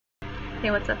Hey,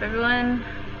 what's up, everyone?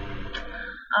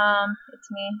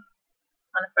 It's me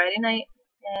on a Friday night,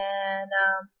 and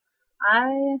I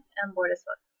am bored as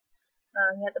fuck.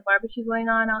 We had the barbecue going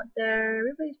on out there.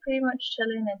 Everybody's pretty much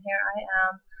chilling, and here I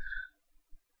am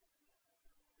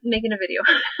making a video.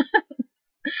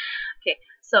 Okay,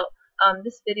 so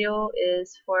this video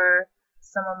is for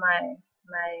some of my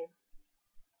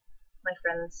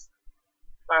friends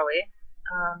far away.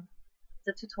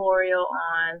 It's a tutorial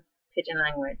on Pidgin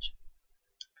language.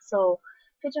 So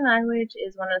Pidgin language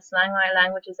is one of the slang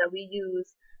languages that we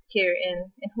use here in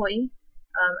Hawaii.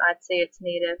 I'd say it's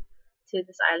native to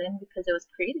this island because it was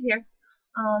created here.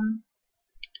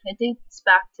 It dates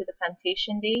back to the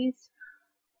plantation days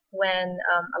when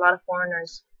a lot of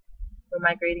foreigners were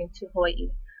migrating to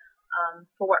Hawaii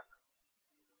for work.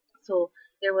 So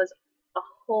there was a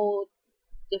whole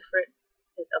different,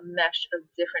 like a mesh of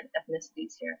different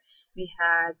ethnicities here. We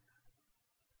had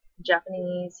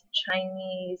Japanese,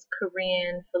 Chinese,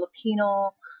 Korean,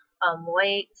 Filipino,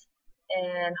 white,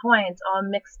 and Hawaiians all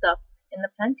mixed up in the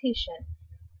plantation.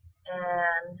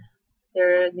 And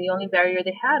the only barrier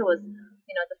they had was,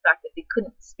 the fact that they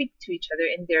couldn't speak to each other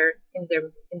in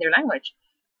their language.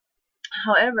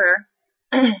 However,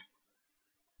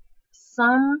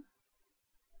 some,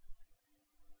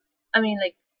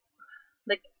 like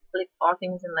all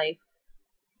things in life,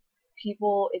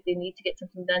 people, if they need to get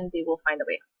something done, they will find a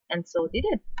way. And so they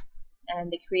did.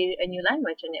 And they created a new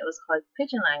language, and it was called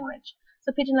Pidgin language.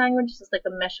 So Pidgin language is like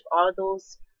a mesh of all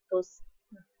those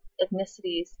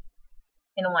ethnicities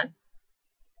in one.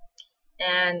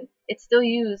 And it's still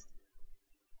used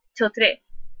till today.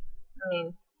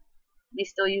 We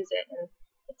still use it, and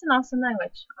it's an awesome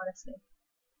language, honestly.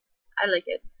 I like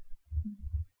it.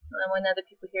 And when other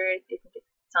people hear it, they think it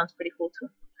sounds pretty cool too.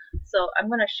 So I'm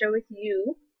going to share with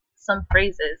you some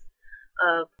phrases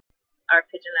of our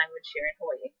Pidgin language here in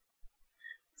Hawaii.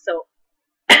 So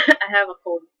I have a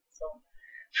cold, so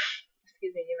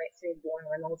excuse me, you might see me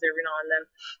blowing my nose every now and then.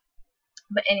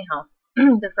 But anyhow,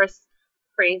 the first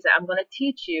phrase that I'm going to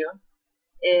teach you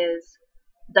is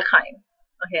the kind.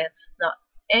 Okay, now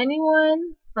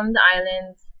anyone from the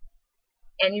islands,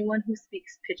 anyone who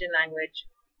speaks Pidgin language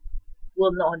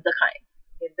will know the kind.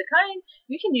 Okay, the kind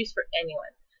you can use for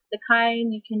anyone. The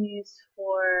kind you can use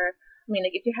for,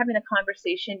 like if you're having a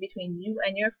conversation between you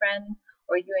and your friend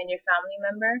or you and your family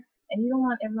member, and you don't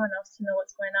want everyone else to know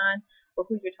what's going on or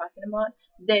who you're talking about,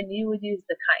 then you would use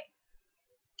the kind.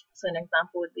 So an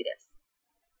example would be this.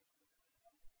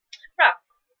 Ra,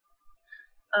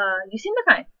 you seen the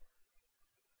kind?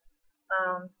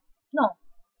 No,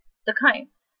 the kind.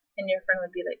 And your friend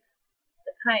would be like,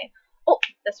 the kind. Oh,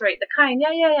 that's right, the kind.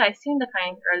 Yeah, I seen the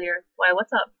kind earlier. Why,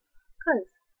 what's up? Cause,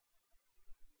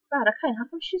 the kind, how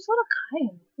come she's so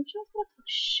kind? How she always gonna talk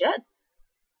shit?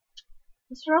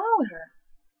 What's wrong with her?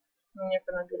 And your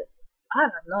friend would be like,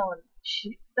 I don't know.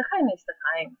 The kind is the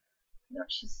kind.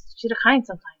 She's the kind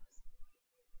sometimes.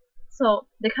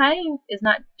 So the kind is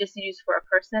not just used for a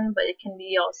person, but it can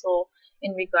be also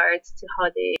in regards to how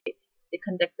they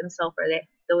conduct themselves or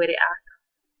the way they act.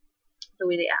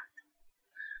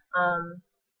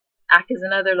 Ack is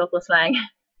another local slang.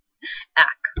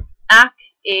 Ack,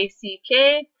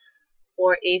 A-C-K,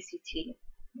 or A-C-T,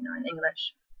 in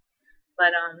English.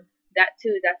 But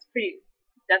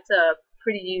that's a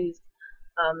pretty used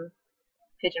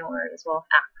Pidgin word as well.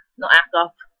 Ack. No, act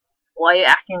up. Why you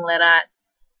acting like that?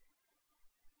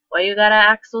 Why you gotta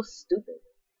act so stupid?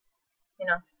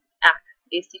 Ack,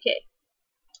 A-C-K.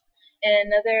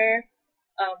 And another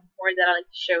word that I like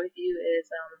to share with you is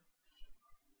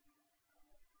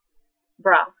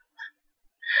bra.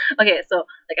 Okay, so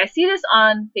like I see this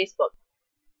on Facebook.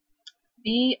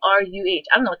 B-R-U-H.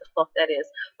 I don't know what the fuck that is,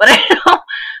 but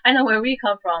I know where we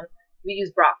come from. We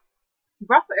use bra.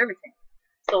 Bra for everything.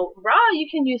 So bra you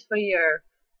can use for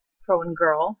one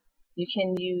girl. You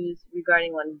can use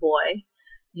regarding one boy.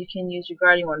 You can use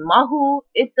regarding one mahu.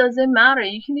 It doesn't matter.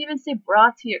 You can even say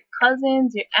bra to your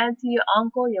cousins, your auntie, your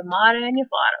uncle, your mother, and your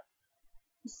father.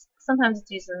 Sometimes it's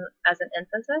used as an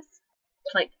emphasis.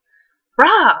 Like,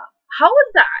 brah, how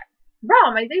was that?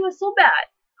 Brah, my day was so bad.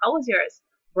 How was yours?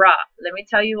 Brah, let me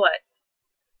tell you what.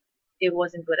 It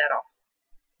wasn't good at all.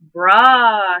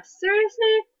 Brah,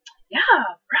 seriously?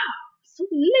 Yeah, brah, so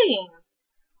lame.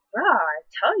 Brah, I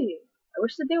tell you, I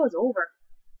wish the day was over.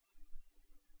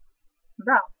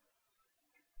 Brah.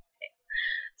 Okay.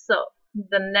 So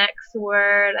the next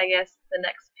word, I guess the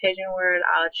next Pidgin word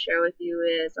I'll share with you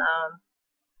is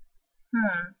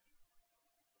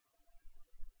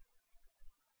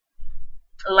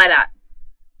light out.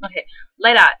 Okay,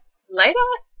 light out. Light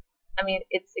out,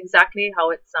 it's exactly how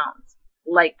it sounds.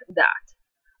 Like that.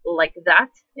 like that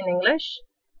in English.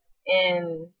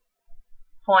 In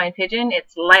Hawaiian Pidgin,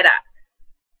 it's like that.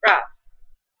 Bruh.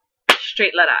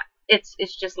 Straight like that. It's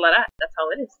just like that. That's how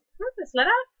it is. It's like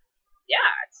that.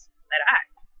 Yeah, it's like that.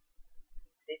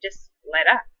 They just like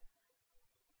that.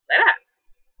 Like that.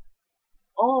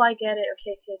 Oh, I get it.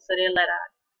 Okay, so they let that.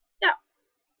 Yeah,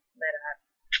 let that.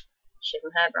 Shake my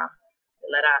head, bro. They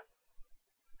let that.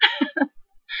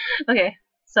 Okay,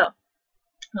 so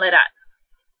let that.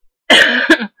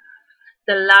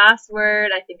 The last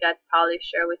word I think I'd probably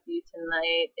share with you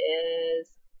tonight is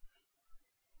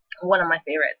one of my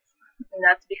favorites, and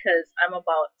that's because I'm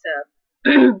about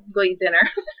to go eat dinner.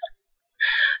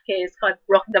 Okay, it's called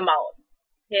broke the mouth.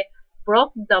 Okay,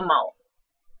 broke the mouth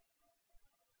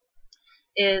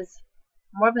is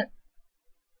more of an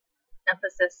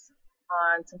emphasis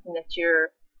on something that you're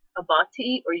about to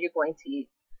eat or you're going to eat.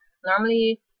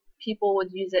 Normally, people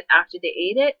would use it after they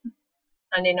ate it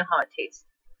and they know how it tastes.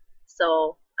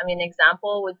 So, I mean, an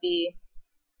example would be,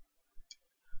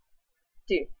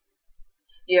 dude,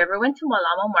 you ever went to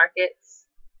Malama Market's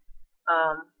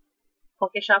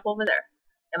poke shop over there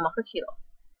in Makakilo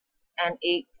and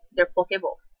ate their poke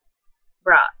bowl?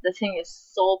 Bruh, the thing is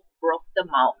so broke the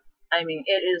mouth. I mean,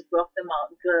 it is broke them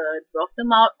out good. Broke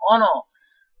them out, oh no.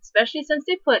 Especially since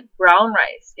they put brown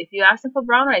rice. If you ask them for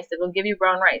brown rice, they're going to give you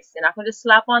brown rice. They're not going to just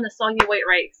slap on the soggy white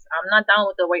rice. I'm not down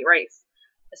with the white rice.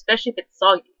 Especially if it's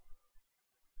soggy.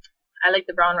 I like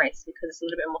the brown rice because it's a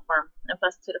little bit more firm. And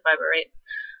plus to the fiber, right?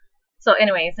 So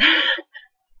anyways.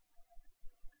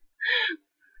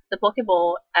 The poke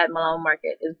bowl at Malama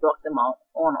Market is broke them out,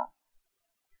 oh no.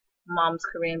 Mom's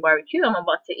Korean barbecue I'm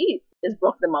about to eat is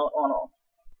broke them out, oh no.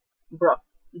 Broke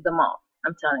them out,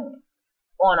 I'm telling you.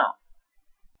 Oh no.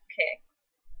 Okay.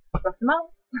 Broke them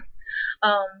out.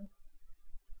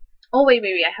 Oh wait,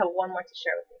 I have one more to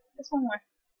share with you. Just one more.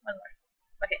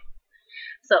 Okay.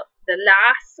 So the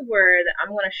last word I'm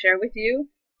gonna share with you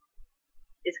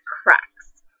is cracks.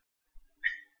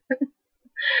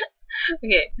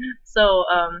 Okay. So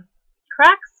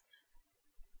cracks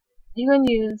you can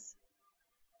use,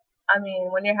 I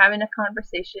mean, when you're having a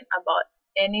conversation about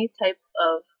any type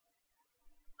of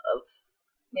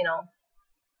you know,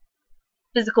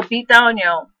 physical beatdown,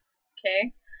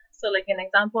 okay? So like an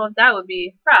example of that would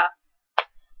be,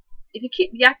 if you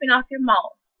keep yapping off your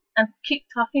mouth and keep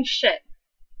talking shit,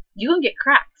 you gonna get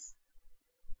cracks.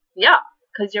 Yeah,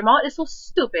 because your mouth is so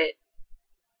stupid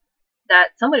that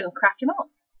somebody gonna crack your mouth.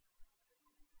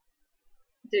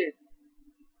 Dude,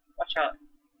 watch out.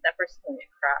 That person's gonna get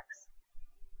cracks.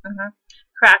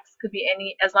 Cracks could be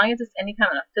any, as long as it's any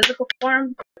kind of physical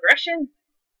form of aggression,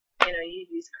 you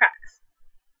use cracks.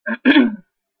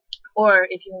 Or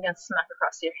if you can get smack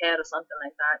across your head or something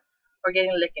like that, or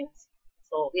getting lickings.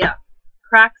 So yeah,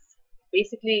 cracks,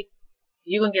 basically,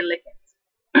 you're gonna get lickings.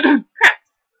 Cracks.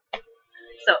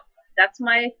 So that's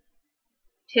my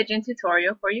Pidgin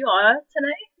tutorial for you all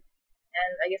tonight.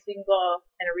 And I guess we can go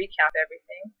and recap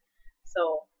everything.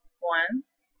 So, one.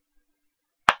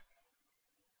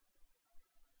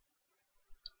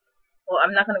 Well,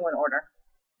 I'm not gonna go in order.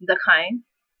 The kind,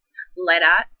 let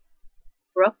at,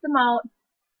 broke them out,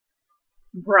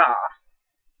 bra,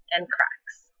 and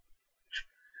cracks.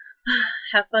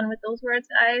 Have fun with those words,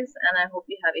 guys, and I hope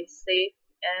you have a safe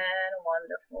and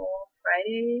wonderful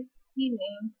Friday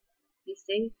evening. Be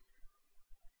safe,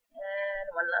 and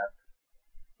one love.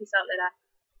 Peace out, Leda.